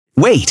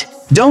Wait,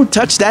 don't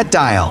touch that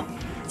dial.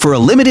 For a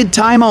limited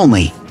time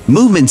only,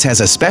 Movements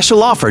has a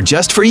special offer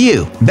just for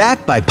you,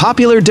 backed by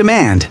popular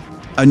demand.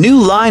 A new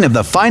line of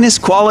the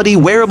finest quality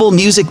wearable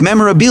music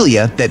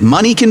memorabilia that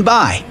money can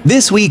buy.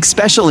 This week's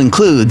special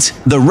includes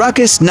the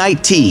RUCKUS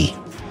Night Tee.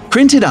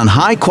 Printed on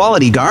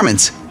high-quality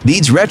garments,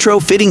 these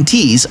retro-fitting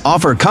tees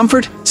offer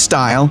comfort,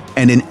 style,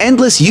 and an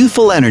endless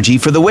youthful energy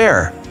for the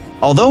wearer.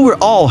 Although we're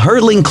all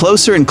hurtling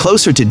closer and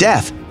closer to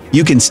death,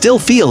 you can still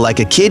feel like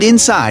a kid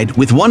inside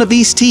with one of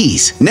these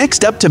tees.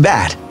 Next up to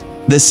bat,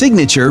 the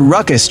signature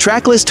RUCKUS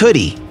Tracklist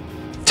Hoodie.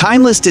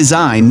 Timeless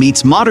design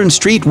meets modern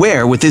street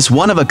wear with this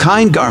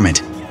one-of-a-kind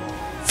garment.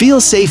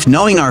 Feel safe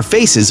knowing our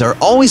faces are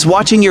always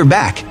watching your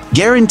back.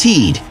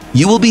 Guaranteed,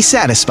 you will be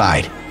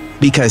satisfied.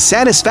 Because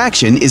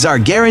satisfaction is our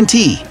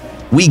guarantee.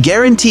 We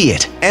guarantee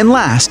it. And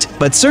last,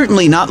 but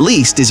certainly not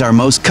least, is our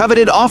most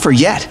coveted offer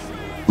yet.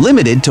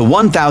 Limited to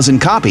 1,000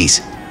 copies,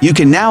 you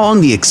can now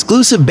own the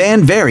exclusive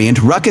band variant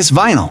RUCKUS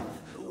vinyl,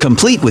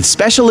 complete with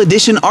special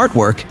edition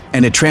artwork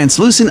and a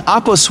translucent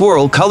aqua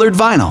swirl colored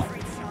vinyl.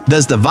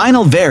 Does the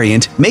vinyl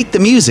variant make the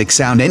music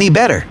sound any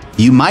better,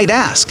 you might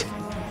ask?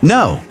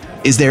 No.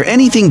 Is there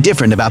anything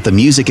different about the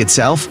music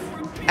itself?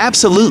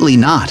 Absolutely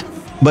not.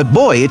 But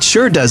boy, it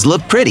sure does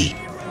look pretty.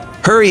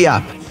 Hurry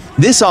up.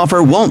 This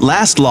offer won't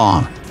last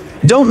long.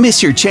 Don't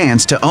miss your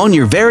chance to own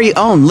your very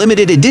own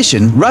limited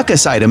edition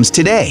RUCKUS items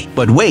today.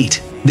 But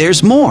wait,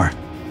 there's more.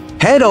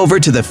 Head over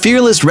to the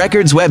Fearless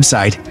Records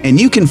website and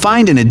you can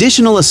find an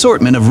additional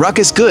assortment of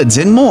RUCKUS goods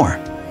and more.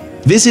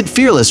 Visit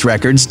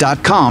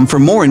fearlessrecords.com for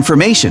more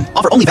information.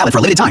 Offer only valid for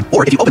a limited time,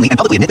 or if you openly and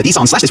publicly admit that these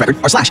songs / this record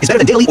or / is better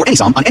than Daily or any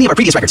song on any of our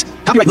previous records.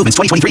 Copyright Movements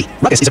 2023.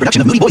 RUCKUS is a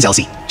production of Moody Boys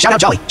LLC. Shout out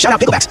Jolly, shout out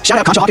Picklebacks, shout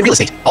out Concha Hawk Real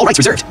Estate. All rights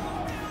reserved.